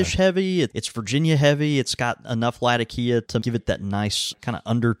Cavendish heavy. It's Virginia heavy. It's got enough Latakia to give it that nice kind of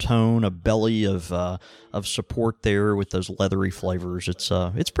undertone, a belly of support there with those leathery flavors. It's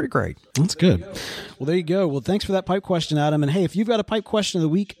pretty great. That's good. Well, there you go. Well, thanks for that pipe question, Adam. And hey, if you've got a pipe question of the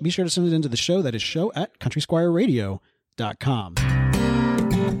week, be sure to send it into the show. That is show@countrysquireradio.com.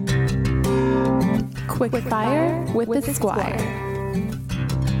 Quick fire with the Squire.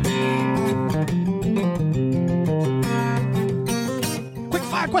 Quick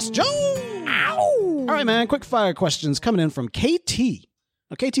fire question. Ow! All right, man. Quick fire questions coming in from KT.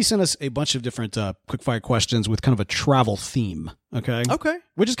 Now, KT sent us a bunch of different quick fire questions with kind of a travel theme. Okay.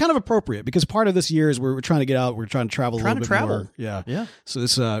 Which is kind of appropriate because part of this year is we're trying to get out. We're trying to travel a little bit more. Yeah. So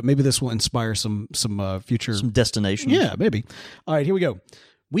this maybe this will inspire some future destinations. Yeah, maybe. All right, here we go.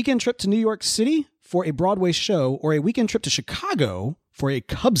 Weekend trip to New York City for a Broadway show, or a weekend trip to Chicago for a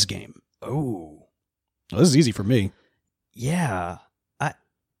Cubs game. Oh, this is easy for me. Yeah,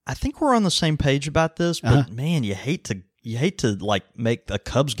 I think we're on the same page about this, but man, you hate to make a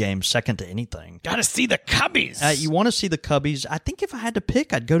Cubs game second to anything. Got to see the Cubbies. You want to see the Cubbies. I think if I had to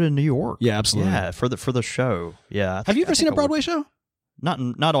pick, I'd go to New York. Yeah, absolutely. Yeah, for the show. Yeah. Have you ever seen a Broadway show?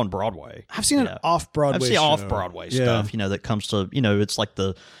 Not on Broadway. I've seen an off-Broadway show. I've seen off-Broadway stuff, that comes to, it's like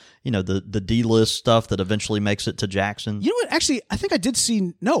the D-list stuff that eventually makes it to Jackson. You know what? Actually, I think I did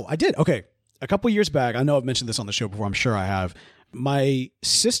see... No, I did. Okay. A couple years back, I know I've mentioned this on the show before. I'm sure I have. My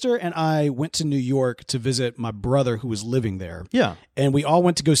sister and I went to New York to visit my brother who was living there. Yeah. And we all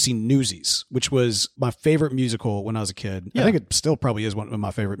went to go see Newsies, which was my favorite musical when I was a kid. Yeah. I think it still probably is one of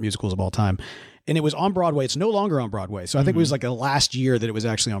my favorite musicals of all time. And it was on Broadway. It's no longer on Broadway. So I think it was like the last year that it was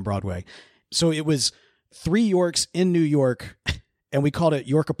actually on Broadway. So it was 3 Yorks in New York, and we called it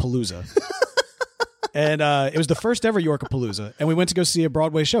Yorkapalooza. And it was the first ever Yorkapalooza. And we went to go see a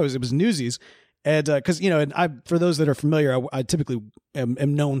Broadway show. It was Newsies. And because, and for those that are familiar, I typically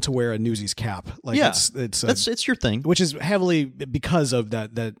am known to wear a Newsies cap. Like it's your thing. Which is heavily because of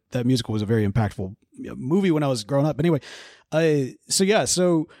that musical was a very impactful movie when I was growing up. But anyway,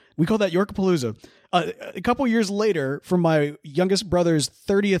 so we call that Yorkapalooza. A couple years later, for my youngest brother's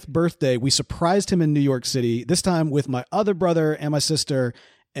 30th birthday, we surprised him in New York City, this time with my other brother and my sister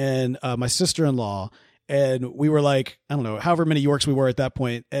and my sister-in-law. And we were like, I don't know, however many Yorks we were at that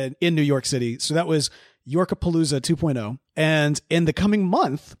point in New York City. So that was Yorkapalooza 2.0. And in the coming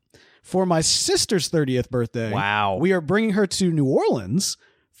month, for my sister's 30th birthday, wow, we are bringing her to New Orleans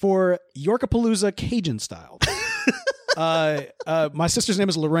for Yorkapalooza Cajun style. My sister's name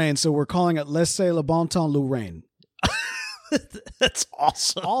is Lorraine, so we're calling it Laissez le bon temps Lorraine. That's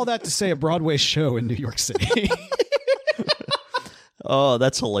awesome. All that to say a Broadway show in New York City. Oh,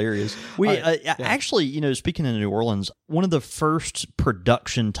 that's hilarious. Actually, speaking of New Orleans, one of the first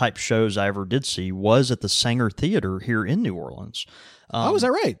production type shows I ever did see was at the Sanger Theater here in New Orleans. Is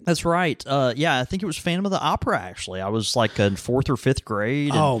that right? That's right. I think it was Phantom of the Opera, actually. I was like in 4th or 5th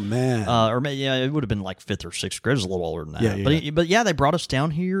grade. And, man. It would have been like 5th or 6th grade. It was a little older than that. But they brought us down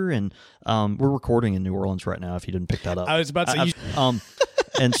here, and we're recording in New Orleans right now, if you didn't pick that up. I was about to say...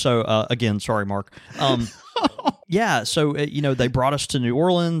 And so, again, sorry, Mark. Yeah, so they brought us to New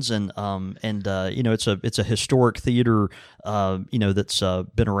Orleans, and it's a historic theater, that's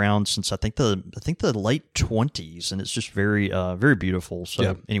been around since I think the late 20s, and it's just very very beautiful.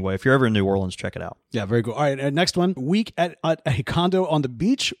 So anyway, if you're ever in New Orleans, check it out. Yeah, very cool. All right, next one: week at a condo on the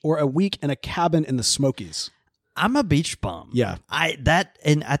beach or a week in a cabin in the Smokies. I'm a beach bum. Yeah, I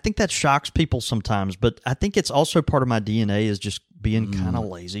think that shocks people sometimes, but I think it's also part of my DNA is just being kind of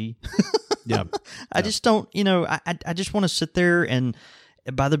lazy. Yeah. I just don't, I just want to sit there and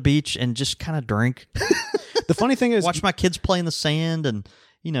by the beach and just kind of drink. The funny thing is, watch my kids play in the sand and,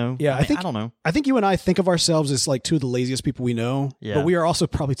 I don't know. I think you and I think of ourselves as like two of the laziest people we know, but we are also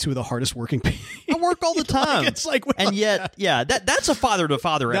probably two of the hardest working people. I work all the time. It's like, and yet, that's a father to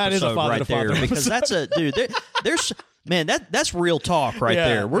father episode is a father right to father there because that's a dude. There's man, that's real talk right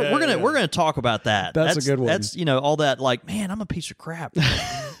there. We're gonna talk about that. That's a good one. That's all that like, man, I'm a piece of crap.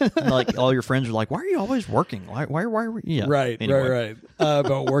 Like all your friends are like, why are you always working? Why are we? Yeah, right, anyway. right.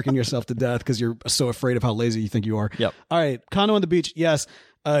 About working yourself to death because you're so afraid of how lazy you think you are. Yep. All right, condo on the beach. Yes.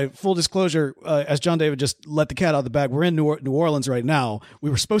 Full disclosure, as John David just let the cat out of the bag, we're in New Orleans right now. We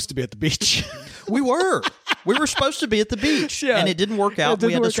were supposed to be at the beach. We were supposed to be at the beach, and it didn't work out.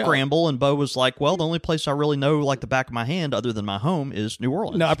 We had to scramble, and Bo was like, well, the only place I really know like the back of my hand other than my home is New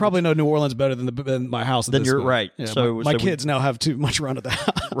Orleans. No, I probably know New Orleans better than my house. Then you're right. Yeah, so my kids now have too much run at the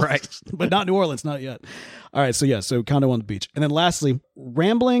house. Right. But not New Orleans, not yet. All right, so condo on the beach. And then lastly,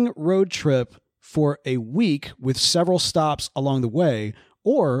 rambling road trip for a week with several stops along the way,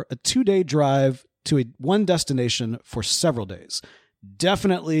 or a 2-day drive to one destination for several days.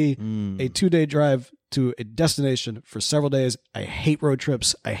 Definitely a 2-day drive to a destination for several days. I hate road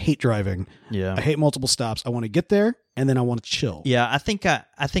trips. I hate driving. Yeah. I hate multiple stops. I want to get there and then I want to chill. Yeah, I think I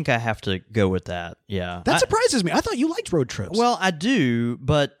have to go with that. Yeah. That surprises me. I thought you liked road trips. Well, I do,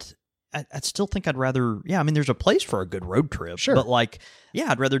 but I still think I'd rather, there's a place for a good road trip. Sure. But I'd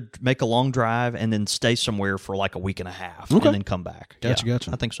rather make a long drive and then stay somewhere for like a week and a half and then come back.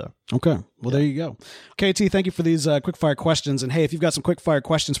 Gotcha. I think so. Okay. Well, there you go. KT, thank you for these quick fire questions. And hey, if you've got some quick fire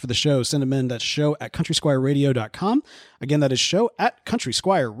questions for the show, send them in. That's show@countrysquireradio.com. Again, that is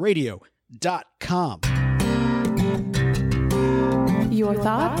show@countrysquireradio.com. Your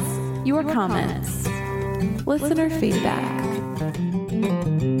thoughts, your comments, listener feedback.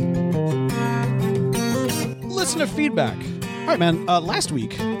 Listener feedback. All right, man. Last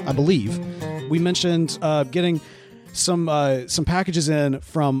week, I believe, we mentioned getting some packages in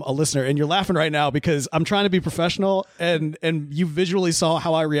from a listener, and you're laughing right now because I'm trying to be professional, and you visually saw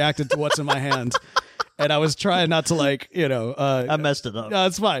how I reacted to what's in my hand, and I was trying not to I messed it up. No,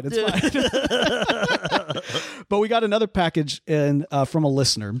 it's fine. It's fine. But we got another package in from a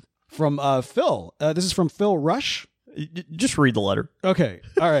listener from Phil. This is from Phil Rush. Just read the letter. Okay.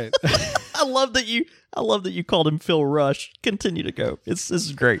 All right. I love that you called him Phil Rush. Continue to go. This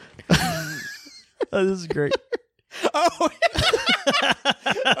is great. This is great. Oh,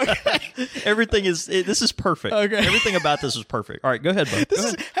 okay. This is perfect. Okay. Everything about this is perfect. All right, go ahead, bud.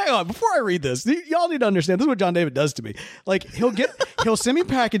 Hang on, before I read this, y'all need to understand. This is what John David does to me. Like he'll send me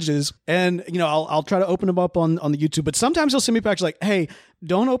packages, and I'll try to open them up on the YouTube. But sometimes he'll send me packages like, "Hey,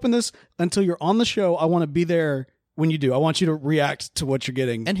 don't open this until you're on the show. I want to be there when you do. I want you to react to what you're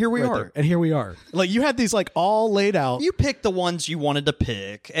getting." And here we are. There. And here we are. Like you had these like all laid out. You picked the ones you wanted to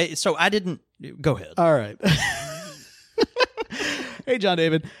pick, so I didn't. Go ahead. All right. Hey, John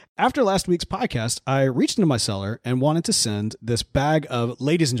David. After last week's podcast, I reached into my cellar and wanted to send this bag of,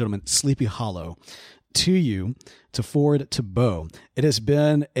 ladies and gentlemen, Sleepy Hollow to you to forward to Bo. It has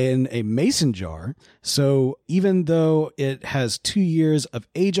been in a mason jar, so even though it has 2 years of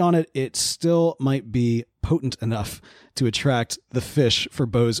age on it, it still might be potent enough to attract the fish for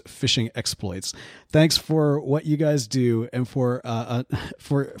Bo's fishing exploits. Thanks for what you guys do and for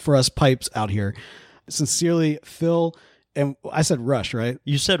us pipes out here. Sincerely, Phil. And I said Rush, right?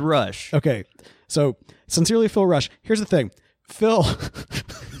 You said Rush. Okay. So, sincerely, Phil Rush. Here's the thing. Phil,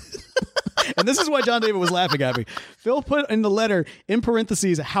 and this is why John David was laughing at me. Phil put in the letter, in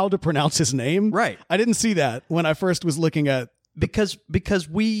parentheses, how to pronounce his name. Right. I didn't see that when I first was looking at... Because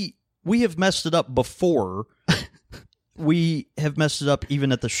we have messed it up before. We have messed it up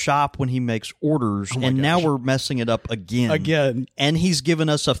even at the shop when he makes orders, and now we're messing it up again. And he's given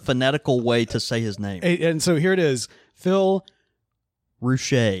us a phonetical way to say his name. And so here it is. Phil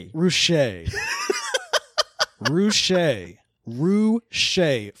Ruche.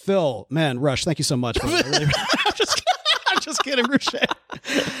 Phil, man, Rush, thank you so much. I'm just kidding, Ruche.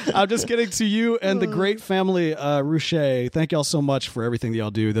 I'm just kidding to you and the great family, Ruche. Thank y'all so much for everything that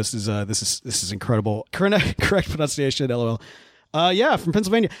y'all do. This is incredible. Correct pronunciation, LOL. Yeah, from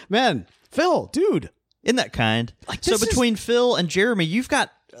Pennsylvania. Man, Phil, dude. Isn't that kind? Like, so between Phil and Jeremy, you've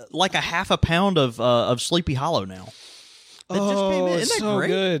got like a half a pound of Sleepy Hollow now. It's so great?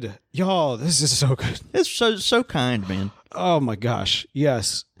 Good. Y'all, this is so good. It's so kind, man. Oh my gosh.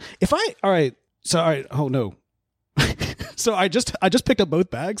 Yes. All right. Oh no. So I just picked up both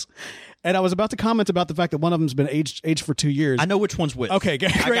bags, and I was about to comment about the fact that one of them's been aged for 2 years. I know which one's which. Okay,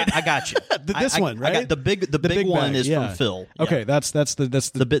 great. I got you. This one, right? I got the big one bag, is from Phil. Yeah. Okay, that's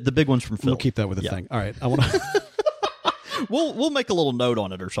the big one's from Phil. We'll keep that with the thing. All right. I want to. We'll make a little note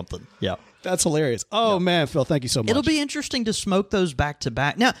on it or something. Yeah. That's hilarious. Oh, man, Phil, thank you so much. It'll be interesting to smoke those back to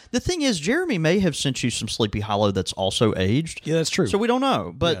back. Now, the thing is, Jeremy may have sent you some Sleepy Hollow that's also aged. Yeah, that's true. So we don't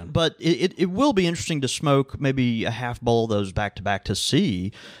know. But it will be interesting to smoke maybe a half bowl of those back to back to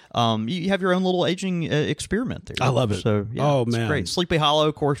see. You have your own little aging experiment there. I love it. So, yeah, it's great. Sleepy Hollow,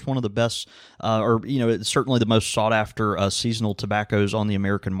 of course, one of the best, it's certainly the most sought after seasonal tobaccos on the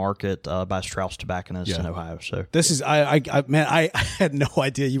American market by Strauss Tobacconists in Ohio. So this is, I had no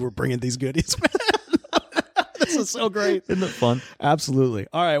idea you were bringing these goodies, man. This is so great. Isn't it fun? Absolutely.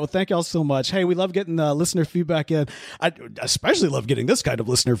 All right. Well, thank y'all so much. Hey, we love getting listener feedback in. I especially love getting this kind of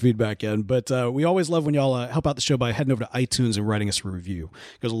listener feedback in, but we always love when y'all help out the show by heading over to iTunes and writing us a review.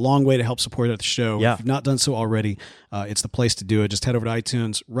 It goes a long way to help support the show. Yeah. If you've not done so already, it's the place to do it. Just head over to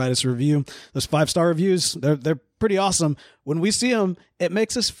iTunes, write us a review. Those 5-star reviews, they're pretty awesome. When we see them, it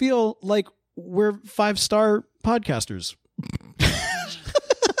makes us feel like we're 5-star podcasters.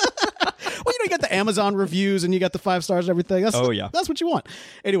 Well, you got the Amazon reviews and you got the 5 stars and everything. That's what you want.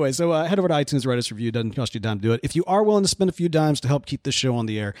 Anyway, so head over to iTunes, write us a review. Doesn't cost you a dime to do it. If you are willing to spend a few dimes to help keep this show on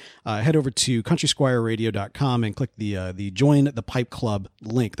the air, head over to countrysquireradio.com and click the Join the Pipe Club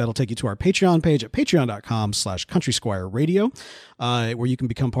link. That'll take you to our Patreon page at patreon.com/countrysquireradio, where you can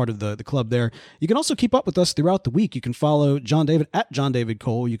become part of the club there. You can also keep up with us throughout the week. You can follow John David at John David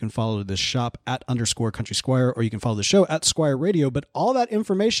Cole. You can follow the shop at _Country Squire, or you can follow the show at Squire Radio. But all that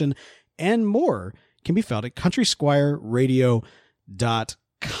information and more can be found at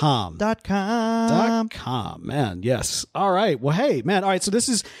countrysquireradio.com. Man, yes. All right. Well, hey, man. All right. So this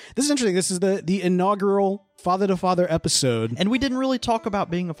is interesting. This is the inaugural Father to Father episode, and we didn't really talk about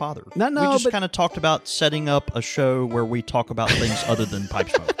being a father. No, we just kind of talked about setting up a show where we talk about things other than pipe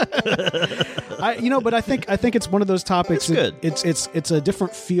smoke. But I think it's one of those topics. It's good. It's a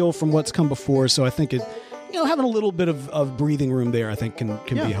different feel from what's come before. So I think it. Having a little bit of breathing room there, I think, can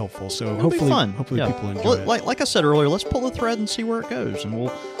be helpful. So hopefully people enjoy it. Like I said earlier, let's pull the thread and see where it goes, and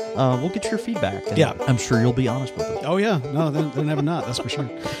we'll get your feedback. And I'm sure you'll be honest with us. Oh yeah, no, they're never not. That's for sure.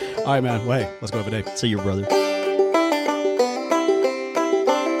 All right, man. Well, hey, let's go have a day. See you, brother.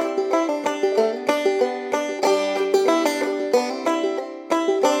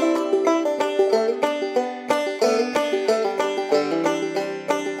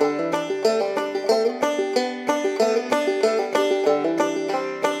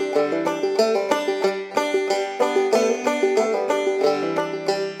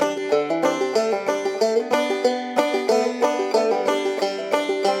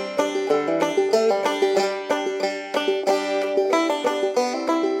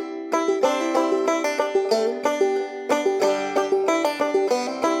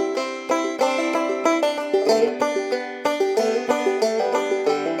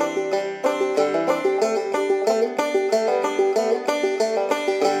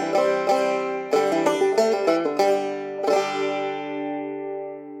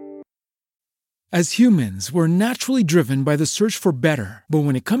 As humans, we're naturally driven by the search for better. But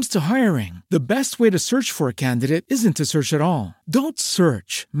when it comes to hiring, the best way to search for a candidate isn't to search at all. Don't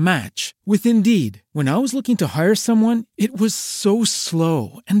search, match with Indeed. When I was looking to hire someone, it was so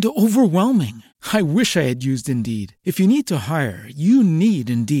slow and overwhelming. I wish I had used Indeed. If you need to hire, you need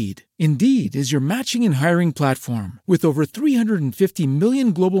Indeed. Indeed is your matching and hiring platform with over 350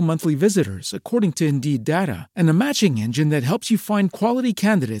 million global monthly visitors, according to Indeed data, and a matching engine that helps you find quality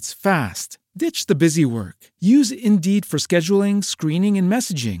candidates fast. Ditch the busy work. Use Indeed for scheduling, screening, and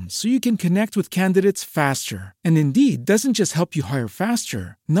messaging so you can connect with candidates faster. And Indeed doesn't just help you hire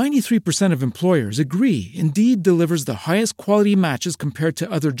faster. 93% of employers agree Indeed delivers the highest quality matches compared to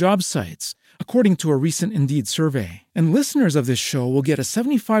other job sites, according to a recent Indeed survey. And listeners of this show will get a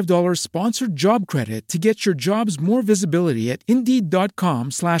 $75 sponsored job credit to get your jobs more visibility at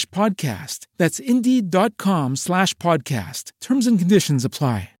Indeed.com/podcast. That's Indeed.com/podcast. Terms and conditions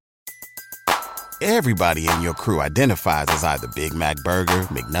apply. Everybody in your crew identifies as either Big Mac Burger,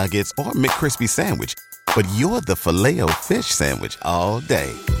 McNuggets, or McCrispy Sandwich. But you're the Filet-O-Fish Sandwich all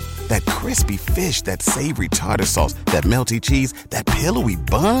day. That crispy fish, that savory tartar sauce, that melty cheese, that pillowy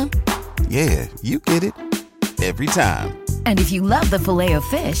bun. Yeah, you get it. Every time. And if you love the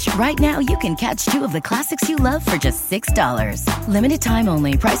Filet-O-Fish, right now you can catch 2 of the classics you love for just $6. Limited time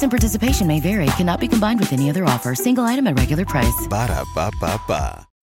only. Price and participation may vary. Cannot be combined with any other offer. Single item at regular price. Ba-da-ba-ba-ba.